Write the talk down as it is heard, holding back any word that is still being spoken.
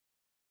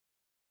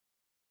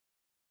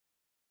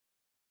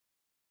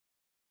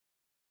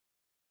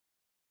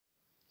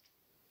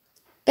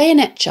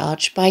Bayonet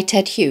Charge by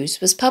Ted Hughes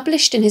was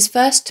published in his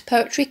first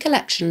poetry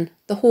collection,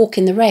 The Hawk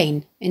in the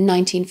Rain, in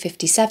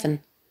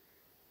 1957.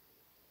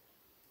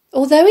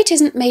 Although it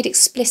isn't made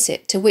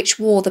explicit to which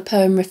war the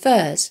poem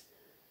refers,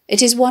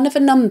 it is one of a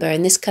number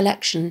in this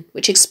collection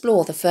which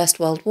explore the First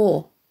World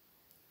War.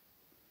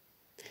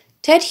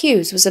 Ted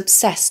Hughes was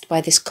obsessed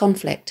by this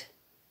conflict.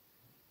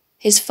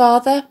 His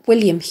father,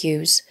 William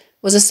Hughes,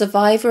 was a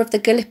survivor of the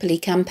Gallipoli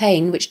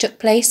campaign which took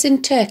place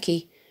in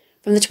Turkey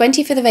from the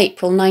 25th of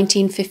April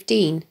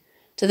 1915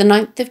 to the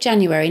 9th of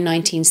January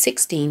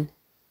 1916.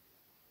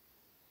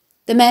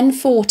 The men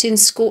fought in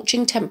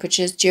scorching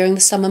temperatures during the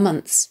summer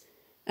months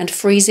and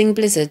freezing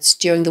blizzards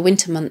during the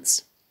winter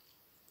months.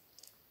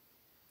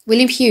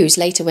 William Hughes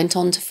later went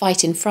on to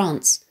fight in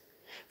France,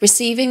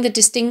 receiving the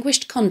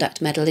Distinguished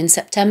Conduct Medal in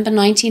September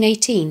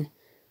 1918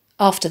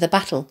 after the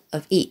Battle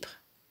of Ypres.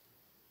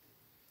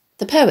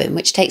 The poem,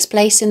 which takes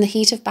place in the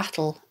heat of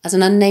battle as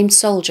an unnamed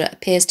soldier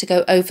appears to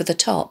go over the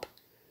top,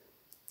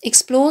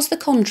 explores the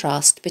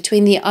contrast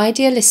between the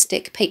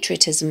idealistic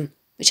patriotism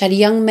which had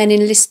young men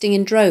enlisting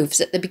in droves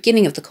at the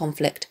beginning of the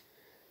conflict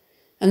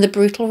and the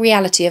brutal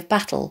reality of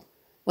battle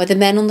where the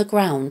men on the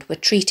ground were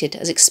treated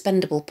as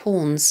expendable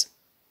pawns.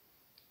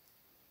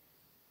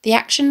 The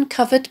action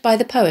covered by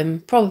the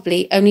poem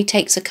probably only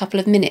takes a couple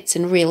of minutes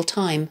in real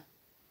time.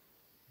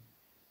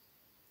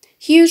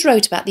 Hughes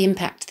wrote about the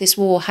impact this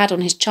war had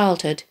on his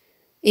childhood,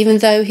 even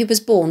though he was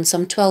born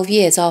some 12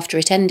 years after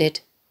it ended.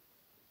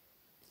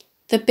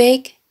 The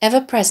big,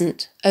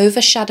 ever-present,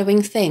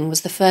 overshadowing thing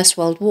was the First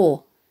World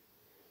War,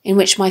 in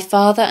which my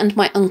father and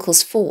my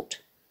uncles fought,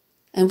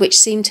 and which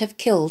seemed to have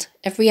killed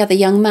every other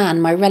young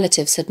man my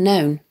relatives had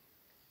known.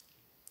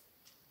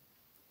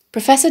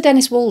 Professor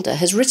Dennis Walder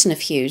has written of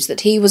Hughes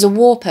that he was a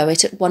war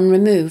poet at one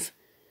remove,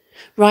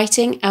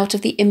 writing out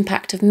of the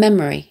impact of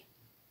memory,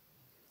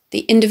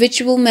 the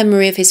individual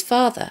memory of his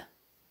father,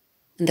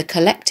 and the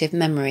collective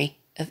memory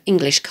of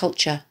English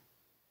culture.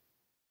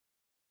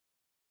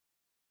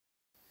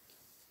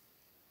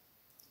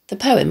 The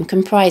poem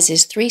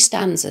comprises 3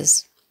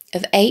 stanzas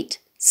of 8,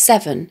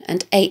 7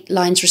 and 8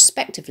 lines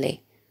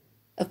respectively,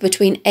 of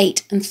between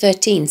 8 and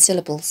 13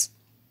 syllables.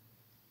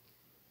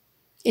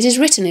 It is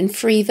written in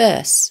free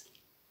verse.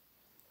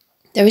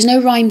 There is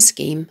no rhyme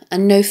scheme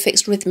and no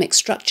fixed rhythmic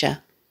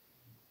structure.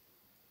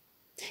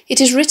 It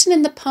is written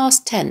in the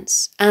past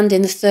tense and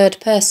in the third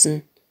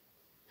person,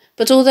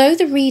 but although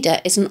the reader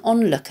is an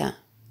onlooker,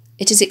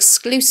 it is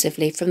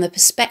exclusively from the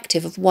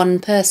perspective of one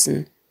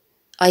person,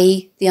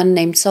 i.e. the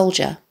unnamed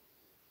soldier.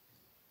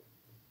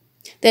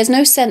 There is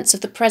no sense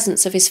of the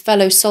presence of his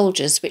fellow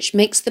soldiers which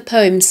makes the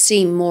poem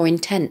seem more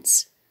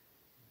intense.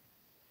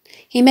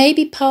 He may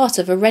be part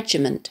of a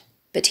regiment,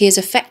 but he is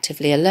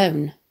effectively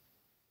alone.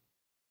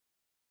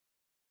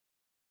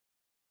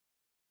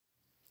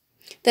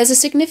 There's a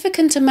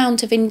significant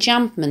amount of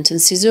enjambment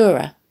and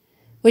caesura,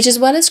 which as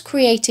well as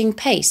creating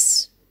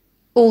pace,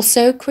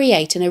 also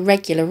create an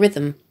irregular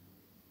rhythm,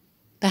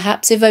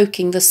 perhaps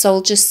evoking the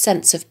soldier's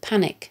sense of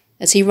panic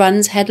as he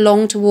runs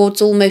headlong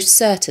towards almost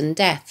certain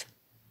death.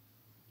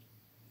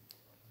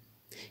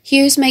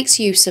 Hughes makes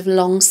use of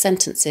long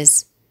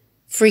sentences,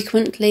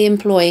 frequently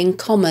employing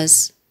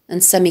commas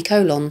and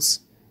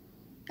semicolons,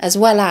 as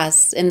well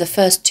as, in the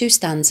first 2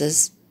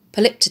 stanzas,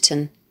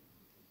 polyptyton,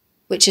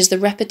 which is the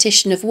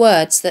repetition of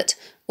words that,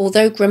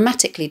 although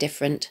grammatically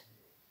different,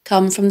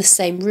 come from the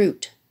same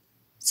root,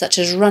 such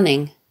as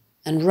running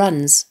and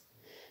runs,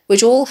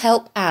 which all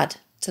help add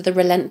to the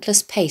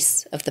relentless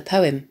pace of the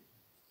poem.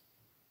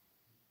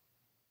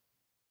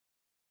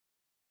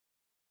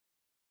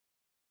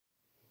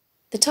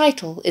 The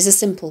title is a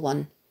simple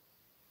one.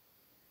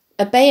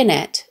 A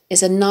bayonet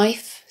is a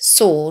knife,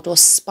 sword or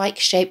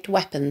spike-shaped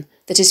weapon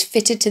that is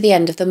fitted to the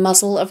end of the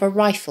muzzle of a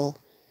rifle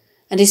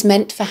and is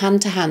meant for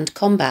hand-to-hand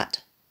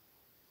combat.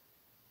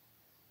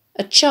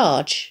 A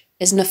charge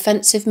is an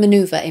offensive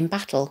manoeuvre in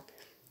battle,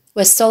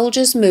 where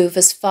soldiers move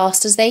as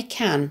fast as they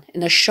can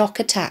in a shock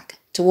attack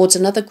towards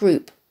another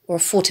group or a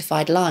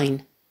fortified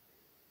line.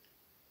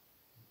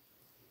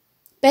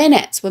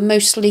 Bayonets were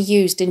mostly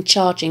used in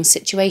charging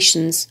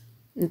situations,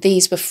 and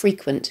these were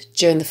frequent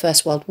during the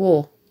First World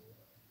War.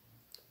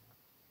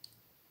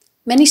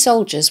 Many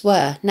soldiers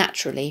were,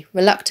 naturally,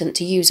 reluctant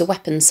to use a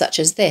weapon such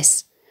as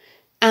this,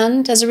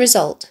 and, as a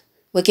result,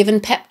 were given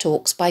pep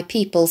talks by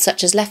people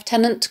such as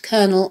Lieutenant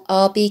Colonel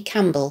R.B.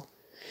 Campbell,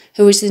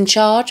 who was in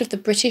charge of the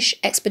British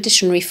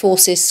Expeditionary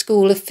Forces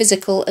School of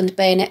Physical and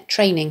Bayonet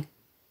Training.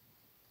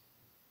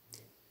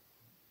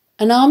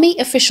 An Army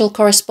official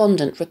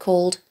correspondent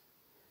recalled,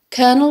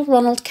 "Colonel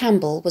Ronald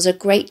Campbell was a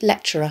great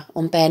lecturer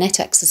on bayonet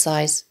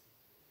exercise.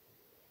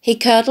 He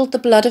curdled the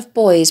blood of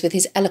boys with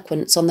his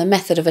eloquence on the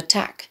method of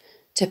attack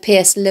to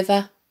pierce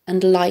liver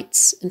and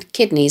lights and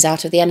kidneys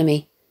out of the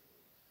enemy.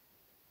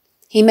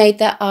 He made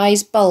their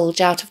eyes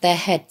bulge out of their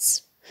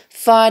heads,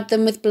 fired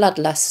them with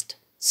bloodlust,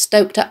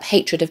 stoked up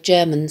hatred of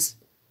Germans,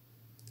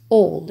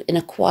 all in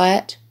a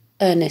quiet,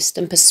 earnest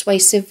and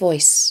persuasive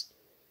voice,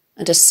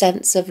 and a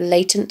sense of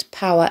latent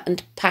power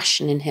and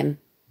passion in him."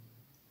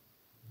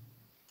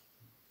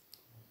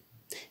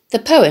 The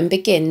poem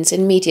begins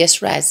in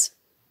medias res,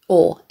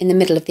 or in the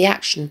middle of the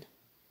action.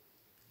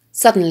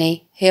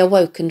 Suddenly he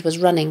awoke and was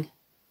running.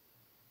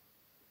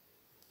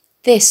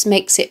 This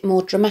makes it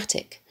more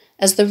dramatic,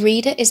 as the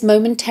reader is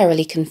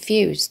momentarily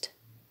confused.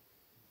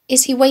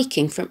 Is he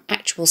waking from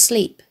actual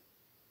sleep?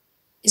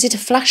 Is it a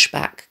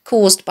flashback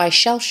caused by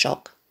shell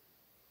shock?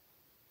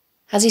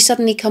 Has he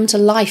suddenly come to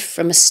life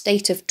from a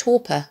state of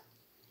torpor?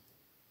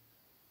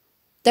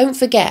 Don't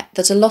forget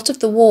that a lot of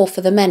the war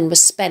for the men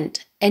was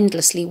spent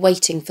endlessly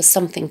waiting for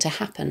something to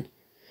happen,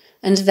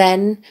 and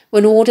then,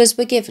 when orders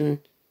were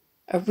given,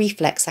 a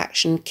reflex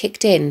action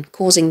kicked in,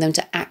 causing them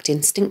to act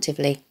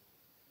instinctively.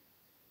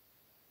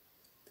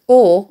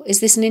 Or is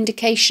this an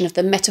indication of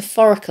the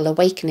metaphorical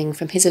awakening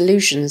from his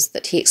illusions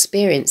that he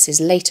experiences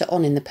later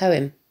on in the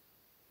poem?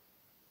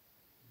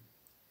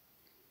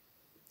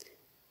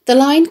 The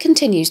line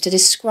continues to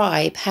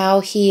describe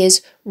how he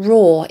is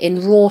raw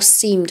in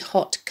raw-seamed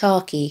hot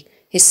khaki,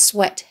 his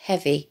sweat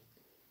heavy.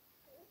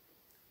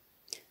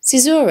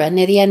 Caesura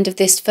near the end of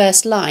this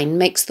first line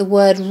makes the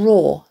word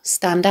raw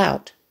stand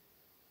out.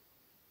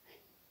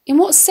 In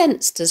what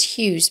sense does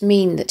Hughes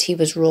mean that he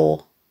was raw?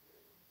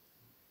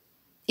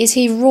 Is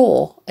he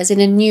raw as in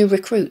a new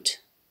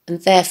recruit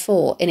and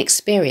therefore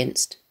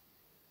inexperienced?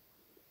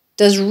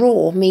 Does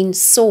raw mean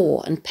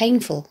sore and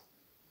painful?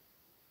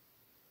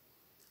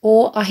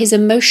 Or are his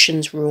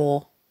emotions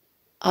raw,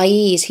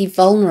 i.e. is he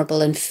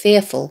vulnerable and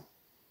fearful?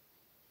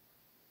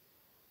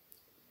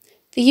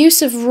 The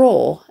use of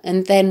raw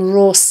and then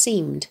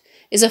raw-seamed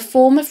is a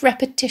form of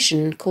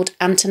repetition called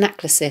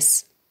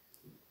antinaclasis,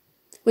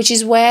 which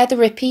is where the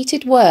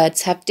repeated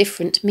words have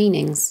different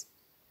meanings.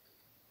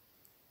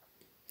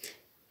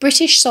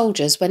 British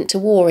soldiers went to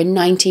war in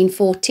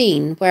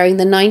 1914 wearing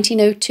the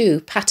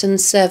 1902 pattern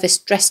service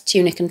dress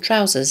tunic and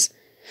trousers,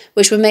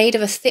 which were made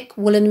of a thick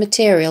woolen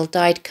material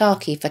dyed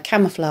khaki for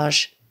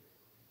camouflage.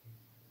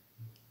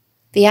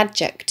 The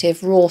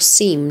adjective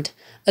raw-seamed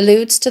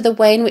alludes to the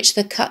way in which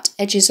the cut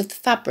edges of the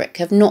fabric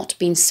have not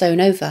been sewn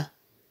over.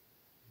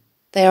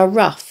 They are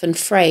rough and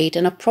frayed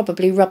and are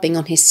probably rubbing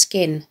on his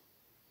skin.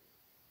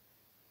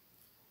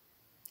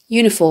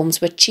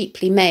 Uniforms were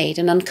cheaply made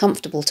and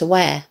uncomfortable to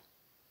wear.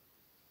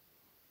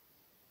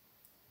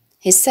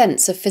 His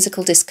sense of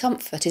physical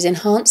discomfort is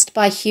enhanced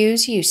by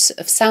Hughes' use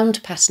of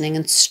sound patterning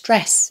and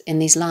stress in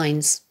these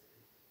lines.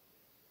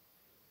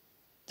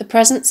 The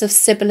presence of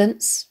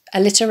sibilance,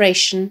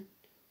 alliteration,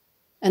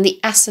 and the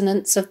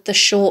assonance of the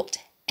short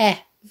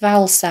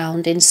vowel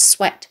sound in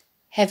sweat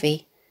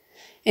heavy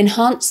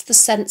enhance the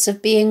sense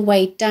of being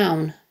weighed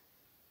down.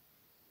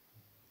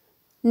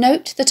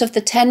 Note that of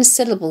the 10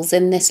 syllables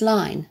in this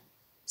line,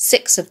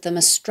 6 of them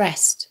are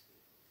stressed,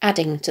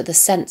 adding to the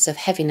sense of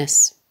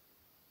heaviness.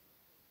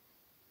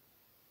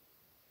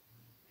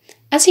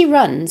 As he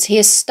runs, he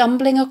is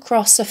stumbling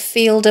across a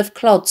field of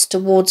clods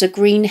towards a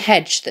green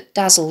hedge that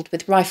dazzled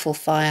with rifle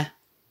fire.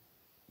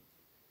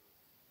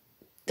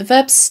 The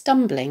verb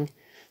stumbling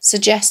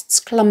suggests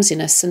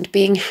clumsiness and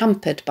being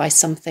hampered by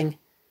something.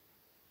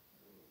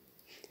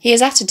 He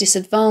is at a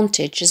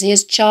disadvantage as he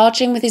is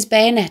charging with his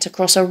bayonet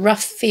across a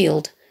rough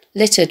field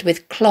littered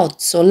with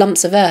clods or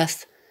lumps of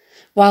earth,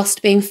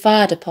 whilst being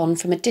fired upon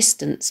from a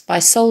distance by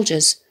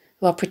soldiers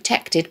who are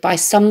protected by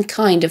some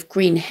kind of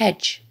green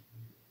hedge.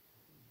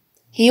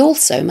 He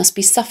also must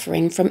be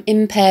suffering from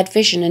impaired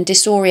vision and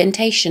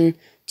disorientation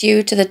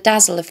due to the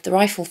dazzle of the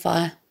rifle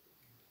fire.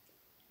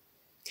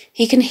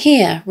 He can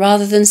hear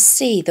rather than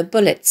see the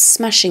bullets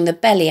smashing the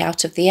belly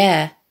out of the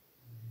air.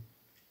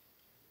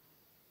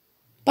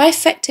 By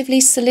effectively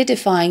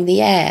solidifying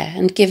the air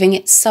and giving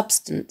it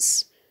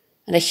substance,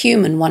 and a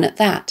human one at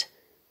that,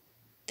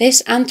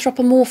 this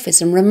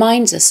anthropomorphism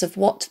reminds us of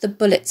what the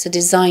bullets are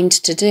designed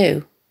to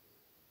do: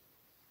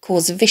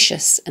 cause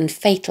vicious and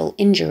fatal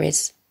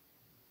injuries.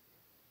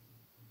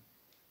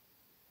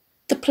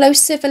 The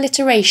plosive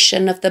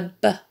alliteration of the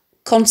b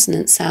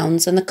consonant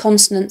sounds and the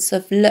consonants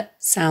of l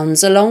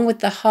sounds, along with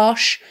the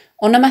harsh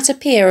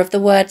onomatopoeia of the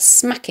word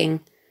smacking,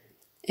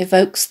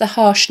 evokes the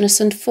harshness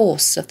and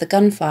force of the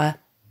gunfire.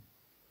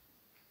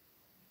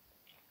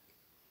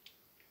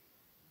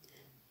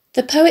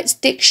 The poet's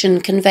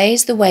diction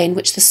conveys the way in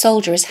which the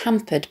soldier is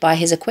hampered by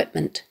his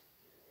equipment.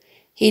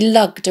 He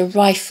lugged a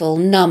rifle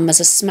numb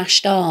as a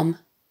smashed arm.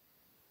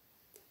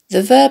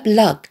 The verb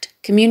lugged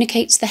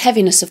communicates the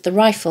heaviness of the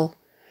rifle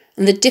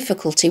and the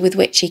difficulty with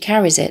which he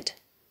carries it.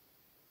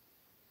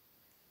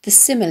 The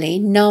simile,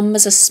 numb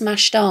as a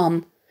smashed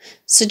arm,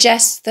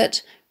 suggests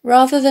that,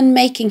 rather than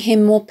making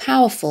him more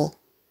powerful,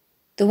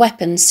 the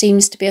weapon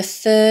seems to be a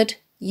third,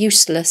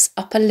 useless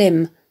upper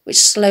limb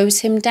which slows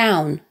him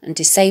down and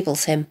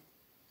disables him.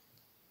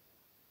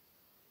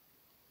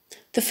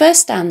 The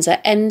first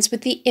stanza ends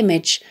with the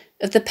image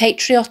of the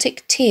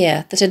patriotic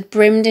tear that had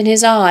brimmed in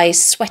his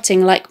eyes,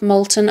 sweating like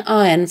molten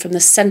iron from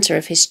the centre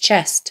of his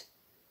chest.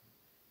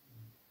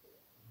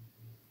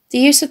 The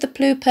use of the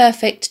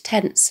pluperfect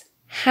tense,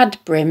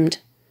 had brimmed,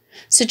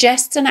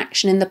 suggests an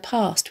action in the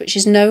past which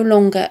is no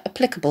longer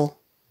applicable.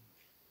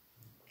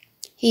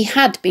 He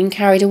had been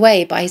carried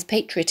away by his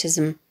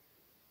patriotism,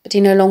 but he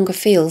no longer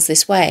feels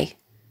this way.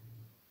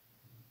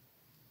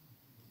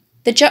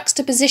 The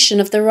juxtaposition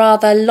of the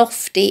rather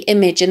lofty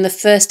image in the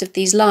first of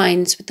these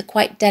lines with the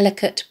quite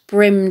delicate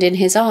brimmed in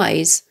his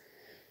eyes,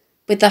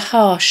 with the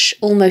harsh,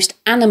 almost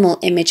animal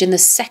image in the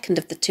second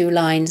of the two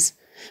lines,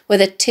 where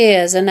the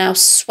tears are now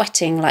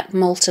sweating like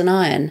molten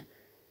iron,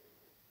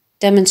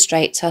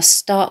 demonstrates how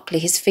starkly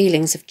his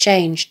feelings have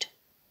changed.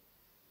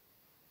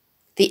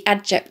 The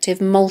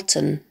adjective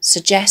molten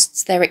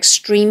suggests their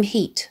extreme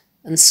heat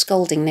and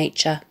scalding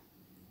nature.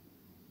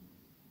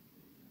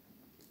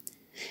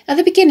 At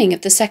the beginning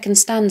of the second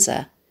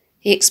stanza,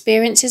 he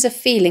experiences a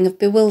feeling of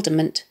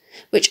bewilderment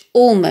which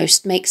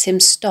almost makes him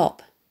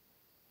stop.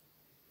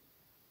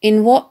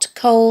 In what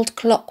cold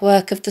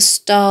clockwork of the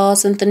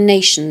stars and the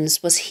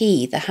nations was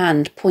he the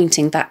hand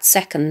pointing that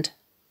second?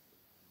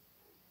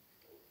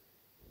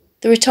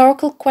 The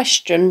rhetorical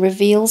question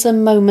reveals a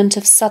moment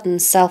of sudden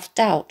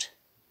self-doubt.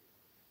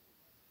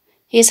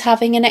 He is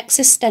having an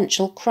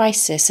existential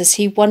crisis as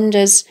he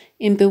wonders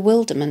in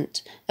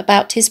bewilderment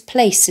about his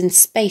place in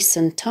space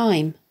and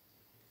time.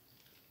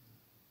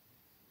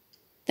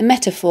 The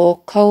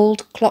metaphor,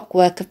 cold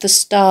clockwork of the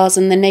stars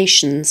and the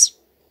nations,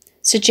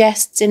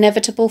 suggests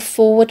inevitable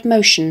forward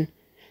motion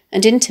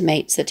and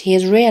intimates that he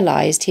has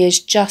realised he is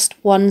just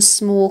one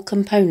small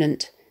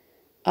component,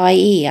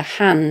 i.e. a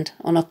hand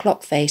on a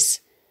clock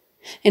face,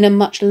 in a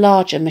much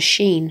larger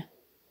machine.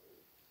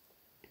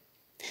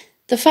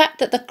 The fact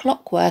that the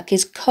clockwork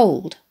is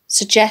cold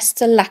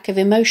suggests a lack of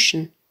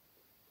emotion.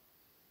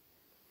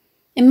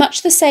 In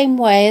much the same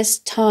way as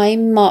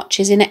time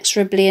marches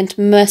inexorably and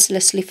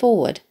mercilessly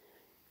forward,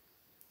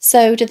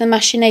 so do the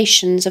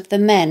machinations of the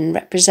men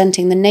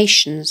representing the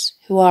nations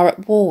who are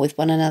at war with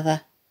one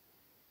another.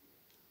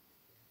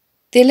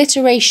 The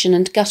alliteration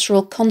and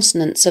guttural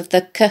consonants of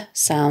the k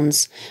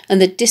sounds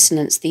and the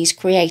dissonance these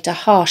create are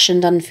harsh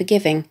and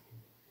unforgiving,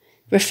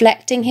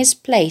 reflecting his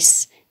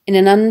place in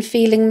an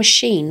unfeeling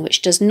machine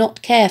which does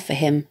not care for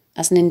him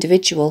as an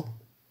individual.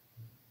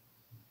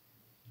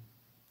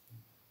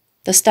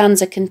 The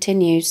stanza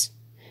continues.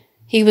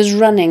 He was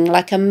running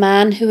like a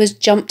man who has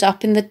jumped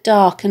up in the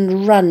dark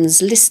and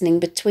runs, listening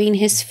between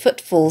his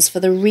footfalls for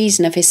the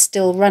reason of his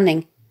still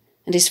running,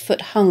 and his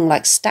foot hung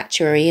like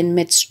statuary in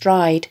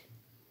mid-stride.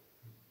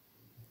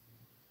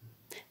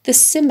 The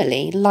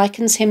simile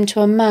likens him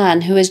to a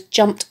man who has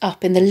jumped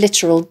up in the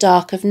literal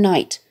dark of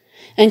night,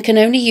 and can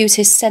only use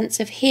his sense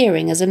of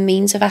hearing as a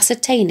means of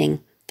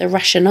ascertaining the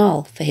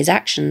rationale for his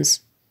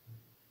actions.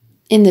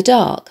 In the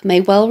dark may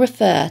well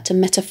refer to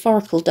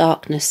metaphorical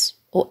darkness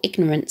or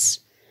ignorance,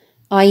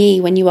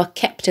 i.e. when you are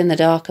kept in the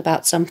dark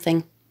about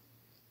something.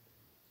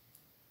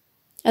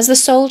 As the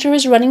soldier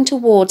is running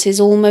towards his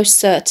almost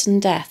certain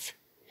death,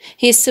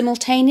 he is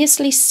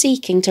simultaneously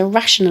seeking to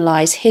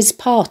rationalise his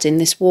part in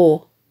this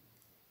war.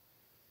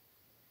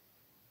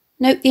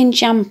 Note the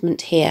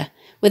enjambment here,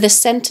 with a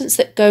sentence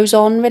that goes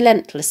on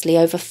relentlessly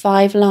over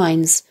 5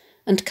 lines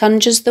and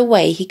conjures the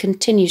way he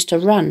continues to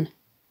run.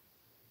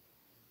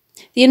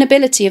 The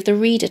inability of the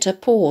reader to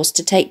pause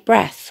to take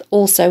breath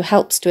also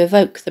helps to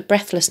evoke the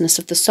breathlessness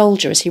of the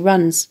soldier as he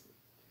runs.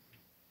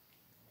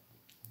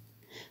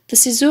 The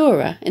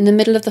caesura in the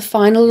middle of the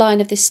final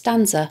line of this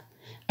stanza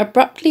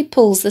abruptly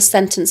pulls the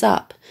sentence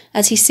up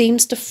as he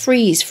seems to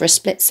freeze for a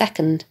split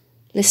second,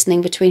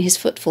 listening between his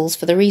footfalls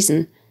for the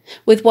reason,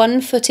 with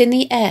one foot in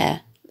the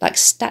air like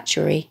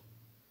statuary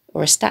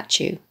or a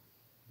statue,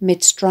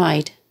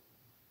 mid-stride.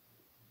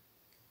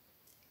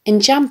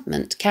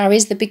 Enjambment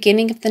carries the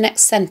beginning of the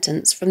next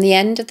sentence from the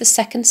end of the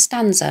second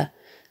stanza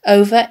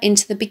over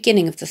into the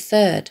beginning of the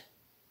third.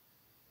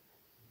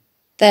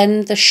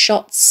 Then the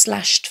shot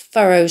slashed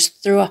furrows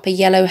threw up a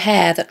yellow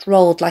hair that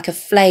rolled like a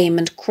flame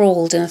and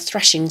crawled in a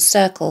threshing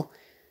circle,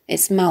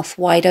 its mouth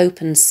wide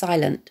open,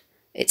 silent,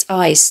 its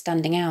eyes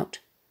standing out.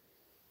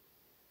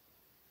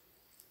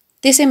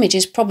 This image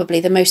is probably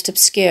the most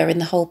obscure in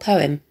the whole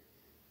poem.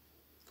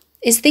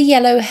 Is the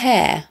yellow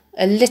hair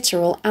a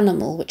literal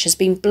animal which has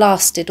been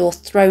blasted or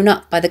thrown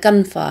up by the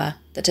gunfire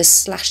that has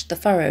slashed the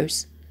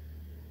furrows?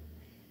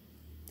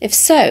 If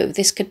so,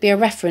 this could be a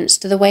reference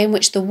to the way in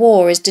which the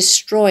war is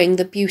destroying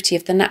the beauty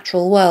of the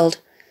natural world,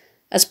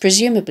 as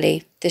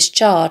presumably this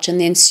charge and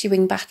the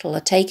ensuing battle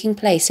are taking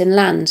place in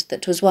land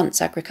that was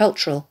once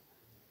agricultural.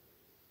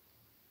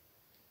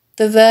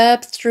 The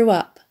verb threw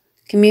up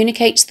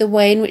communicates the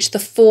way in which the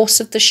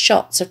force of the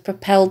shots have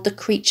propelled the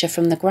creature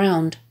from the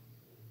ground.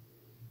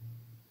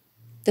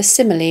 The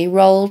simile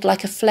rolled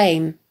like a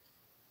flame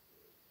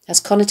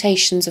has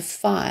connotations of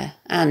fire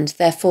and,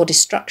 therefore,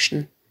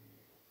 destruction.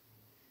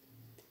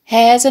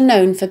 Hares are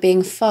known for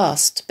being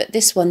fast, but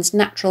this one's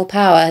natural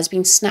power has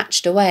been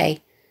snatched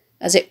away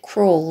as it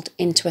crawled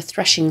into a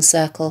threshing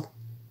circle.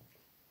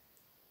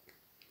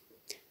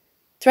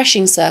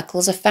 Threshing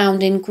circles are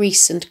found in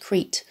Greece and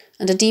Crete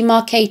and are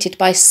demarcated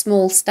by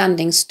small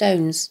standing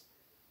stones.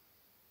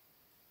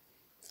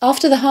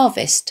 After the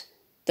harvest,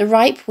 the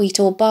ripe wheat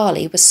or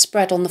barley was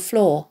spread on the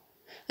floor,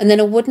 and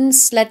then a wooden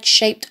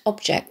sled-shaped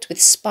object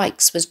with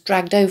spikes was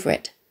dragged over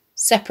it,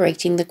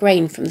 separating the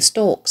grain from the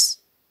stalks.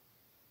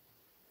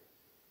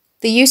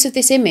 The use of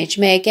this image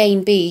may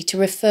again be to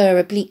refer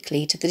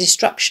obliquely to the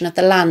destruction of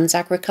the land's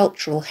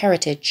agricultural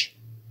heritage.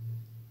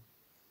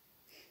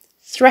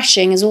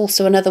 Threshing is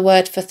also another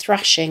word for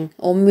thrashing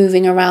or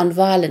moving around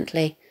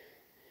violently,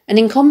 and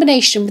in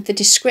combination with the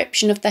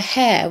description of the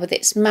hare with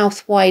its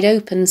mouth wide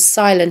open,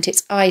 silent,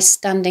 its eyes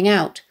standing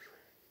out,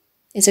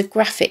 is a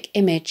graphic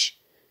image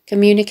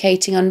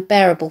communicating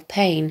unbearable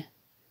pain.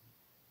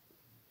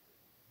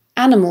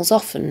 Animals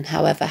often,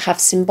 however, have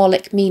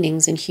symbolic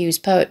meanings in Hughes'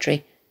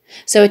 poetry,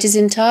 so it is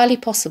entirely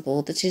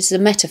possible that it is a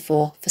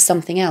metaphor for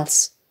something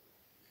else,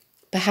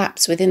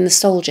 perhaps within the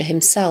soldier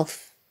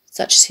himself,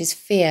 such as his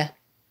fear.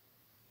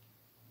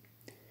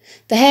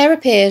 The hare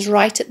appears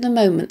right at the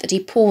moment that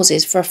he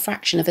pauses for a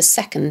fraction of a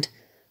second,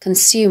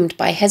 consumed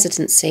by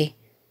hesitancy,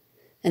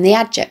 and the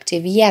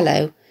adjective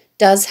yellow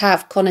does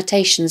have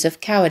connotations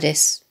of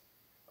cowardice.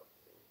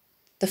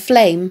 The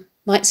flame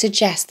might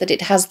suggest that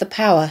it has the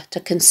power to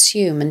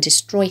consume and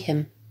destroy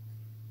him.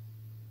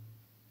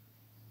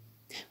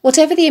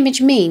 Whatever the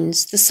image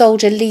means, the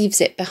soldier leaves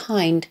it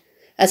behind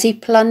as he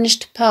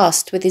plunged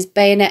past with his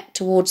bayonet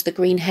towards the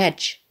green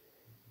hedge.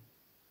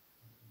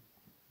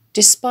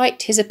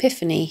 Despite his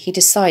epiphany, he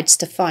decides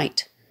to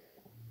fight.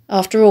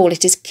 After all,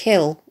 it is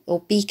kill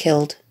or be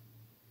killed.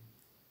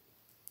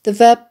 The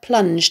verb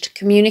plunged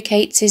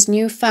communicates his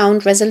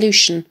newfound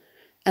resolution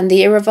and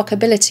the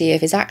irrevocability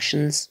of his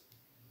actions.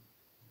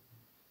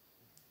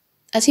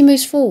 As he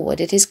moves forward,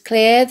 it is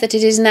clear that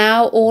it is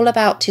now all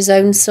about his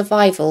own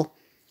survival,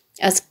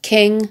 as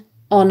king,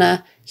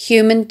 honour,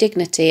 human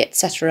dignity,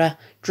 etc.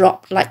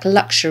 drop like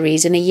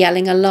luxuries in a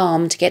yelling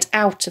alarm to get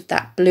out of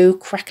that blue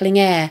crackling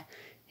air,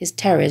 his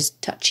terror's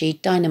touchy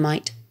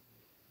dynamite.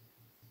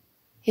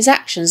 His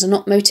actions are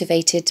not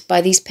motivated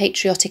by these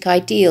patriotic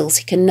ideals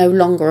he can no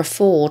longer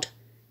afford.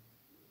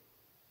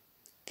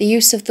 The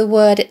use of the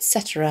word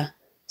etc.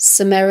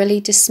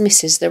 summarily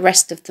dismisses the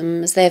rest of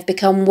them as they have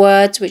become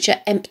words which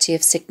are empty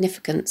of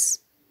significance.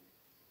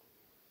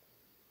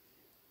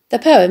 The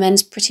poem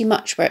ends pretty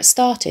much where it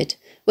started,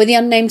 with the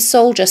unnamed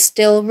soldier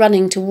still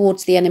running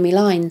towards the enemy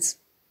lines.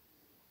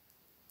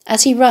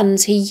 As he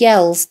runs, he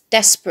yells,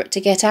 desperate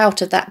to get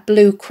out of that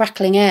blue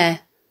crackling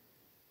air,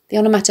 the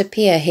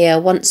onomatopoeia here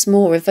once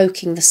more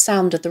evoking the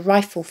sound of the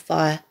rifle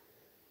fire,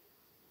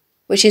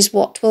 which is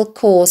what will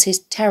cause his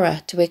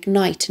terror to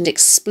ignite and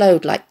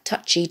explode like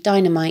touchy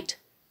dynamite.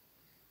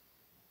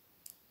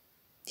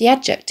 The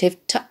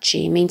adjective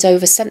touchy means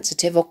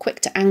oversensitive or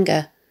quick to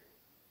anger,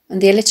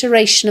 and the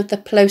alliteration of the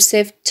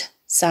plosive t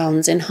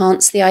sounds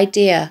enhance the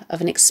idea of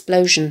an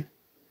explosion.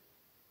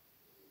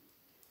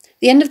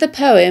 The end of the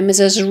poem is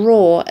as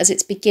raw as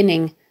its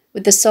beginning,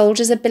 with the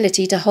soldier's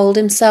ability to hold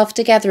himself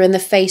together in the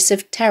face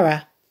of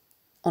terror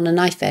on a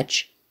knife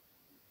edge.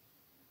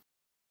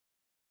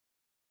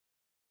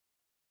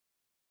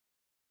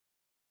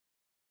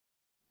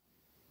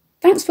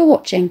 Thanks for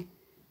watching.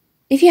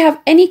 If you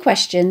have any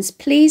questions,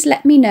 please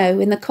let me know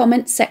in the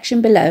comments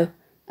section below,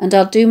 and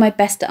I'll do my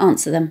best to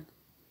answer them.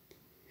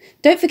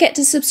 Don't forget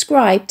to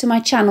subscribe to my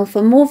channel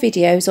for more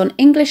videos on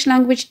English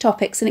language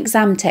topics and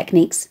exam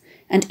techniques,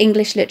 and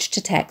English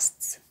literature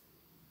texts.